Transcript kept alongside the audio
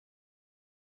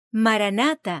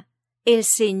Maranata, el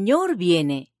Señor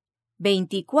viene.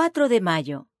 24 de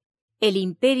mayo. El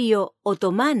imperio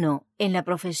otomano en la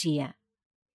profecía.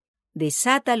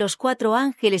 Desata los 4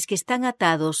 ángeles que están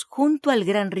atados junto al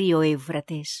gran río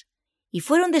Éufrates. Y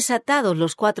fueron desatados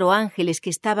los 4 ángeles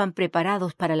que estaban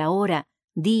preparados para la hora,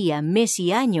 día, mes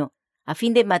y año, a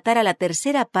fin de matar a la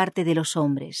tercera parte de los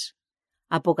hombres.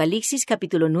 Apocalipsis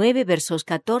capítulo 9, versos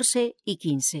 14 y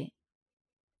 15.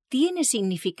 Tiene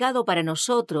significado para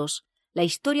nosotros la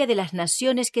historia de las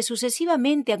naciones que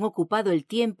sucesivamente han ocupado el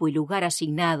tiempo y lugar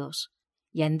asignados,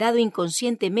 y han dado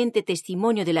inconscientemente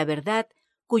testimonio de la verdad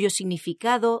cuyo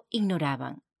significado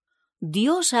ignoraban.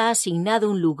 Dios ha asignado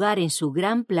un lugar en su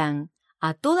gran plan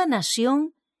a toda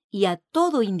nación y a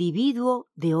todo individuo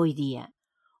de hoy día.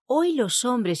 Hoy los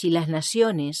hombres y las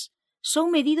naciones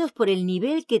son medidos por el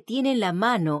nivel que tiene en la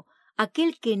mano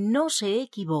aquel que no se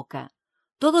equivoca.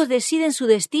 Todos deciden su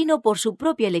destino por su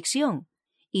propia elección,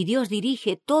 y Dios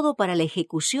dirige todo para la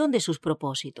ejecución de sus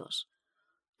propósitos.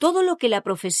 Todo lo que la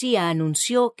profecía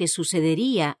anunció que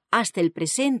sucedería hasta el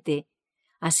presente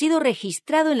ha sido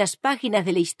registrado en las páginas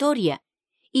de la historia,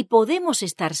 y podemos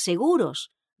estar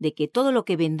seguros de que todo lo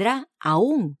que vendrá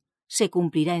aún se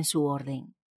cumplirá en su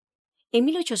orden. En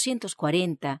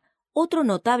 1840, otro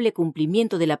notable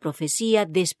cumplimiento de la profecía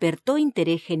despertó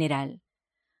interés general.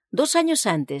 2 años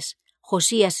antes,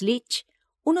 Josías Litch,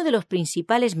 uno de los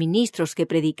principales ministros que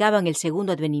predicaban el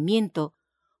segundo advenimiento,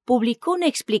 publicó una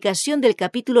explicación del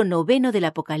capítulo 9 del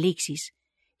Apocalipsis,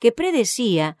 que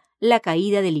predecía la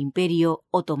caída del imperio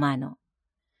otomano.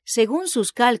 Según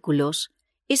sus cálculos,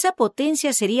 esa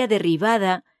potencia sería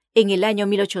derribada en el año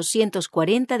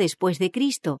 1840 después de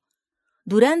Cristo,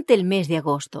 durante el mes de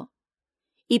agosto.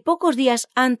 Y pocos días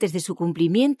antes de su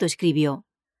cumplimiento escribió: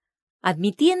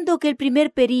 admitiendo que el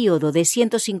primer período de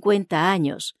 150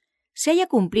 años se haya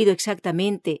cumplido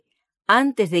exactamente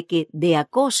antes de que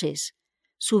Deacoses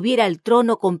subiera al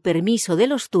trono con permiso de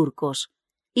los turcos,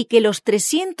 y que los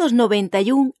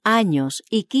 391 años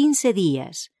y 15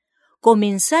 días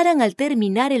comenzaran al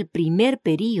terminar el primer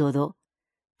período,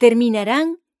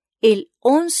 terminarán el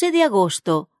 11 de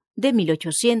agosto de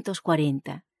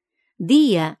 1840,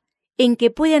 día en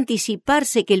que puede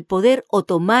anticiparse que el poder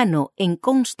otomano en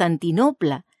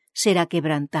Constantinopla será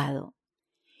quebrantado.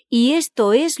 Y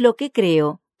esto es lo que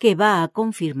creo que va a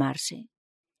confirmarse.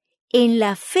 En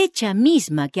la fecha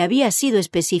misma que había sido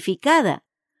especificada,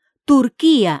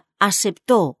 Turquía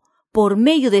aceptó, por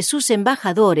medio de sus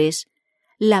embajadores,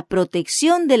 la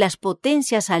protección de las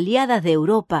potencias aliadas de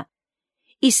Europa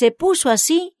y se puso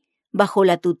así bajo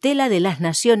la tutela de las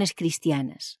naciones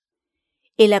cristianas.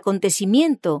 El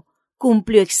acontecimiento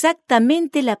cumplió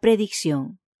exactamente la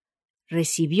predicción.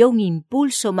 Recibió un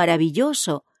impulso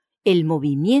maravilloso el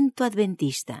movimiento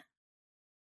adventista.